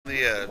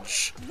the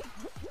edge.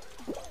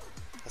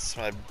 That's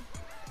my...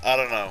 I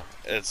don't know.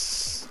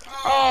 It's...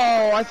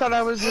 Oh, I thought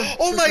I was...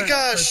 Oh my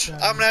gosh!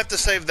 I'm gonna have to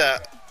save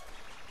that.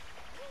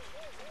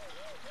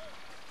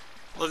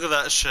 Look at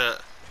that shit.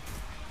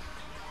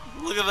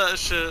 Look at that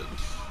shit.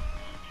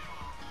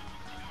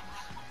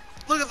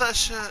 Look at that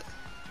shit.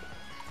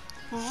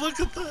 Look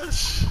at that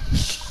shit.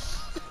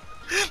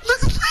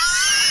 Look at that.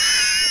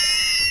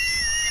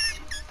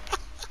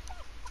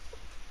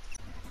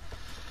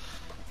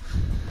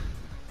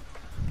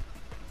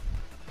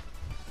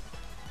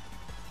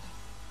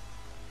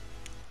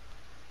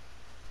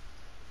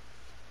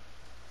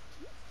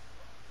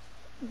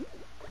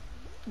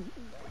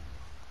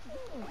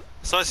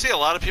 So I see a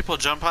lot of people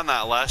jump on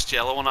that last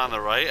yellow one on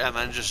the right and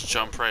then just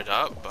jump right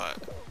up, but...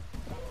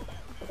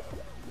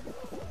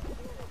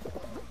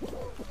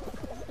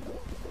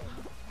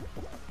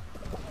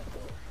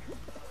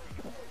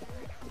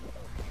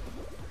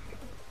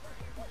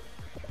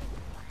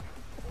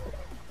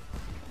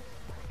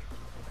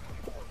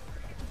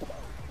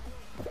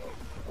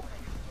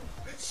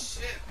 Good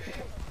shit, babe.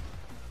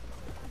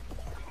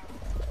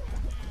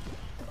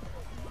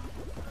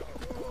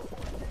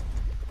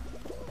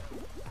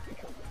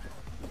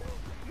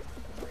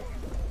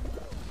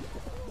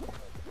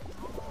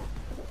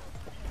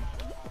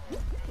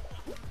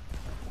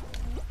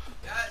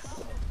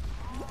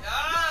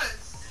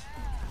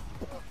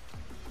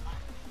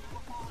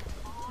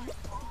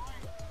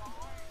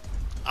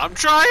 I'm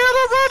trying,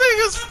 I'm running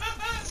as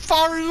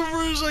far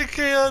over as I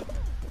can.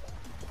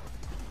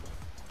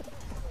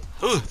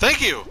 Ooh,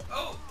 thank you.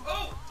 Oh,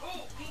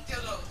 pink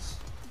yellows.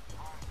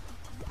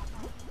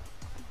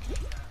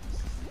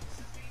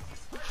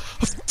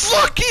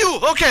 Fuck you!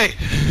 Okay.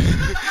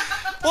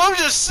 Well, I'm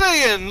just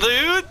saying,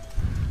 dude.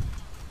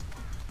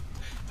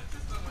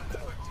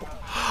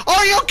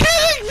 Are you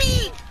kidding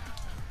me?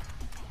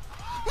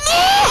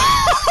 No!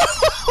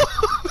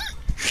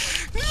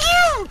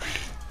 No!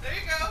 There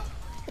you go.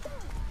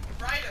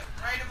 Ride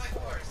him like a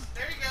horse.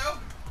 There you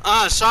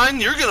go. Shine,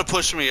 you're gonna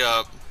push me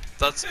up.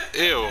 That's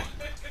ew.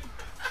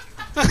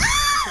 No!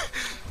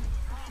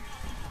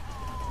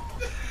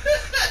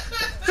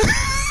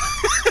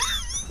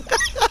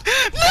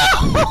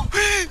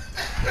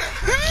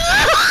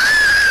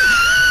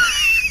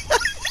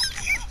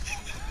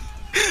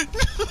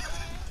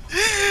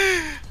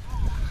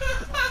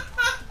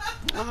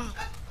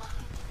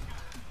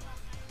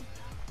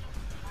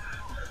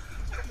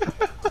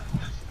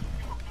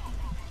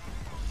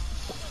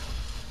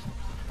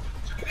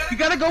 You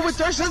gotta go with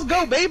Thirst. Let's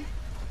go, babe.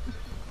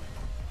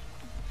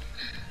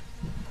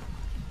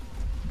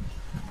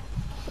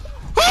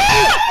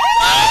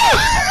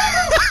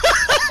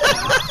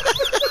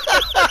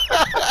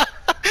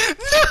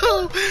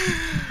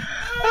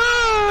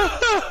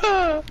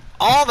 No!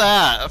 All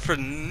that for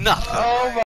nothing. Oh my